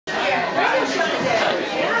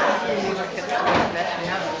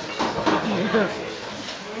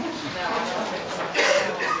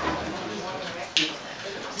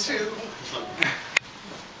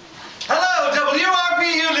Hello,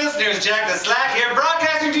 WRPU listeners. Jack the Slack here,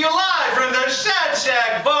 broadcasting to you live from the Shad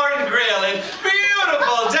Shack Bar and Grill in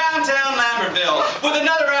beautiful downtown Lambertville with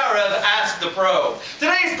another hour of Ask the Pro.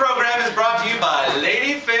 Today's program is brought to you by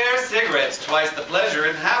Lady Fair Cigarettes, twice the pleasure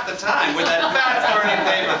and half the time with that fast-burning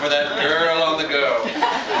paper for that girl on the go.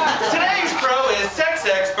 Today's pro is sex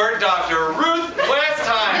expert Dr. Ruth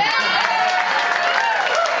Westheim.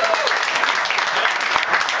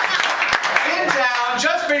 In town,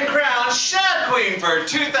 just been crowned Shad Queen for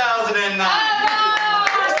 2009.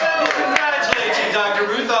 Congratulate you, Dr.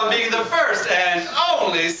 Ruth, on being the first and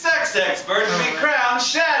only sex expert to be crowned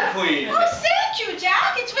Shad Queen. Oh, thank you,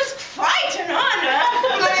 Jack. It was quite an honor.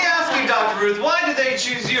 Let me ask you, Dr. Ruth, why did they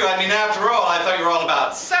choose you? I mean, after all, I thought you were all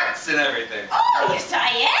about sex and everything. Oh, yes, I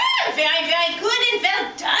am. Very, very good and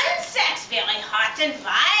well done sex. Very hot and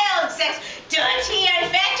wild sex. Dirty and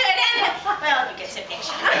fettered and... Well, you get the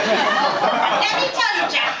picture. Let me tell you,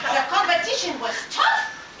 Jack, the competition was tough.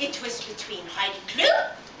 It was between Heidi Klum,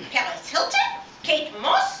 Paris Hilton, Kate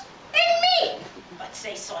Moss, and me. But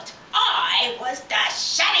they thought I was the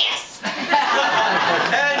shadiest.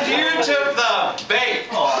 And you took the bait.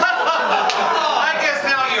 I guess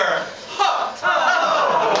now you're hooked.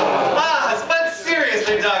 But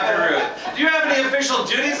seriously, Dr. Ruth, do you have any official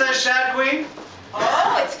duties as Shad Queen?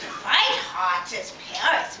 Oh, it's quite hot, as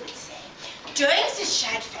Paris would say. During the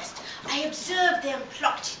Shad Fest, I observed them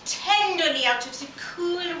plucked tenderly out of the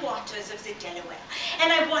cool waters of the Delaware,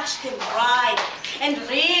 and I watched them riding and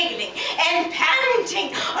wriggling and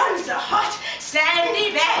panting on the hot,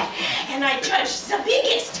 sandy bed, and I judged the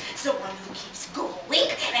biggest, the one who keeps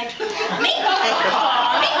going and coming and coming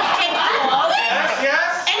and going. Yes,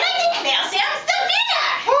 yes. And I declare them the winner.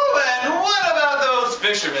 Oh, and what about those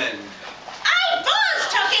fishermen? I was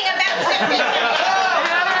talking about the winner.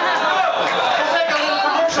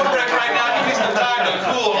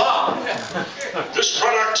 This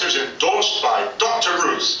product is endorsed by Dr.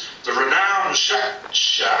 Ruth, the renowned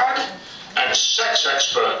Shad and sex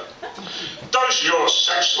expert. Does your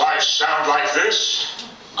sex life sound like this?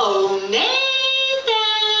 Oh, Nathan!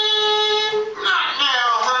 Not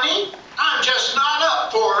now, honey. I'm just not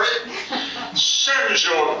up for it. Send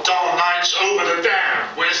your dull nights over the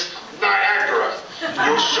dam with Niagara.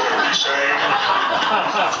 You'll soon be saying,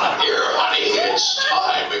 Here, honey, it's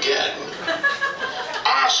time again.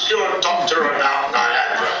 ask your doctor about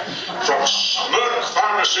Niagara from Smirk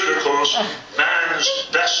Pharmaceuticals, man's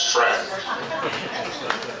best friend.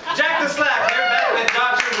 Jack the Slack here, back with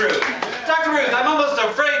Dr. Ruth. Dr. Ruth, I'm almost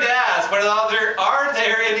afraid to ask, but are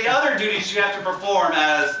there any other duties you have to perform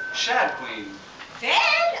as Shad Queen?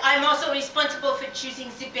 Well, I'm also responsible for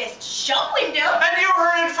choosing the best shop window. And you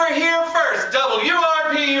heard it for here first,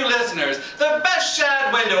 WRPU listeners. The best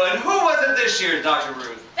Shad window, and who was it this year, Dr.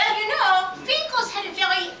 Ruth? Well, you know, Finkel's had a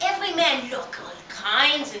very everyman look. All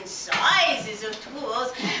kinds and sizes of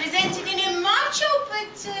tools presented in a macho but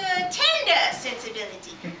tender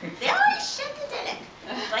sensibility. Very psychedelic.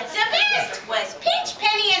 But the best was Pinch,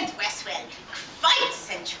 Penny, and Dresswell. Quite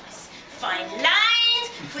sensuous. Fine lines,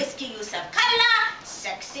 frisky use of color,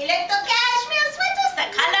 sexy little cashmere sweaters, the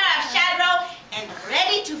color of Shad-Row, and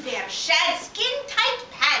ready-to-wear Shad skin-tight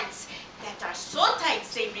pants that are so tight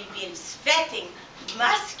they reveal sweating,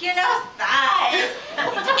 muscular thighs,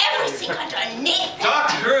 and everything underneath.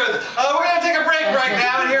 Dr. Ruth, we're going to take a break right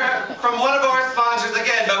now and hear from one of our sponsors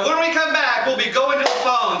again. But when we come back, we'll be going to the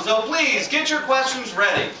phone. So please, get your questions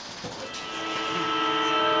ready.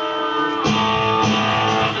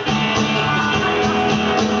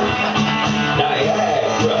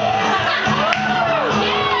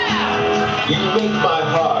 You make my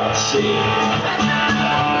heart sing.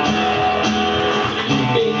 You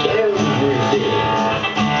make everything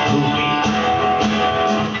movie.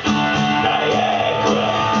 Niagara.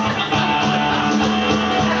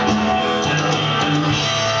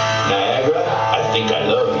 Niagara, I think I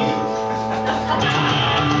love you.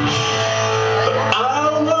 But I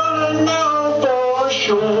wanna know for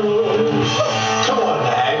sure. Come on,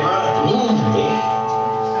 Niagara, move me.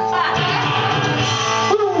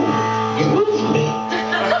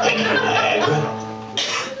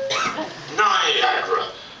 Niagara,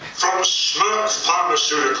 from Smirk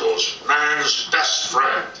Pharmaceuticals, man's best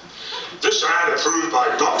friend. This ad approved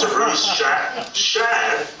by Dr. Ruth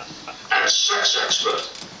Shad and sex expert.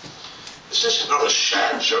 Is this another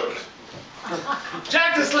Shad joke?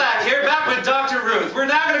 Jack the Slack here, back with Dr. Ruth. We're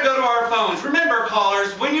now going to go to our phones. Remember,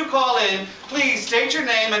 callers, when you call in, please state your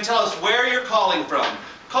name and tell us where you're calling from.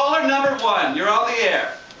 Caller number 1, you're on the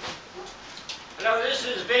air. Hello, this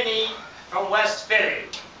is Vinny from West Philly.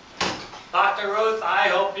 Dr. Ruth, I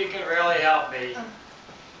hope you can really help me.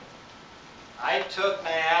 I took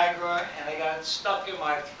Niagara and I got it stuck in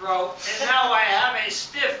my throat, and now I have a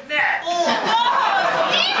stiff neck. Oh,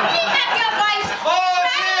 simply have your voice.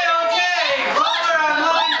 Okay. Caller on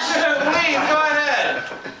line 2, please, go ahead.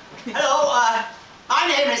 Hello, my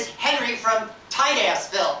name is Henry from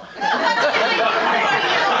Tight-Assville.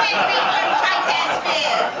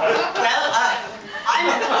 Well, I'm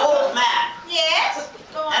an old man. Yes?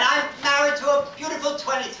 Go on. And I'm married to a beautiful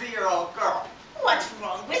 23-year-old girl. What's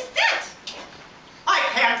wrong with that? I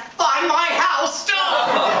can't find my house.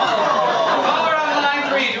 Caller on line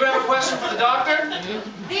 3, do you have a question for the doctor?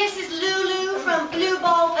 This is Lulu from Blue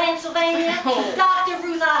Bowl, Pennsylvania. Dr.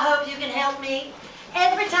 Ruth, I hope you can help me.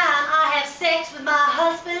 Every time I have sex with my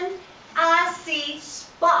husband, I see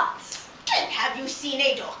spots. And have you seen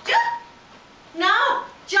a doctor? No,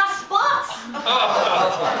 just spots.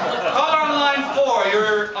 Caller on line 4,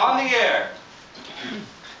 you're on the air.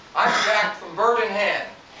 I'm Jack from Bird-in-Hand.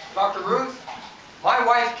 Dr. Ruth, my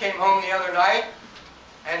wife came home the other night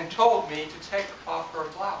and told me to take off her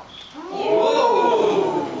blouse.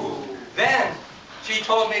 Ooh. Then she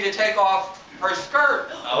told me to take off her skirt.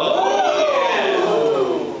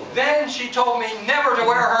 Oh. Then she told me never to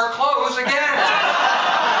wear her clothes again.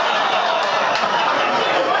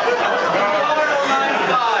 Caller on line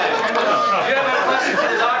 5, do you have a question for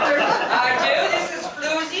the doctor? I do. This is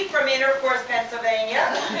Floozy from Intercourse,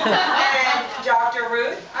 Pennsylvania. And Dr.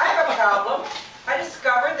 Ruth, I have a problem. I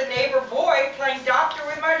discovered the neighbor boy playing doctor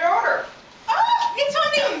with my daughter. Oh, it's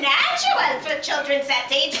only natural for children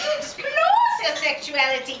that age to explore their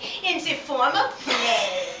sexuality in the form of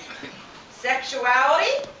play.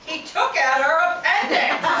 Sexuality? He took out her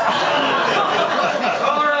appendix.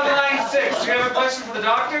 Caller on line 6, do you have a question for the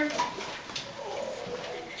doctor?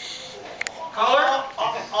 Caller?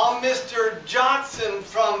 I'm Mr. Johnson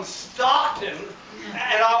from Stockton,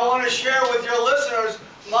 and I want to share with your listeners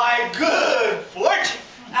my good fortune.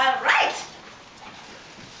 All right.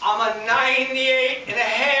 I'm a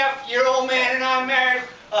 98-and-a-half-year-old man, and I married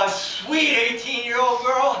a sweet 18-year-old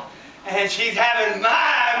girl, and she's having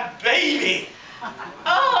my baby.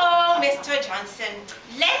 Oh, Mr. Johnson,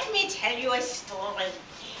 let me tell you a story.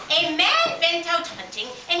 A man went out hunting,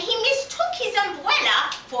 and he mistook his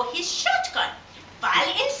umbrella for his shotgun. While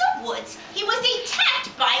in the woods, he was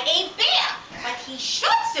attacked by a bear, but he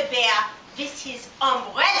shot the bear with his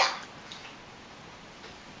umbrella.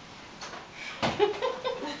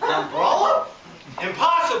 Umbrella?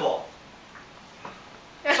 Impossible.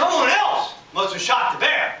 Someone else must have shot the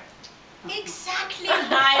bear. Exactly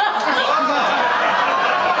my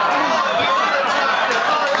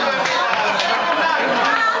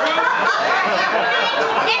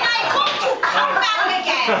And I hope to come back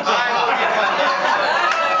again.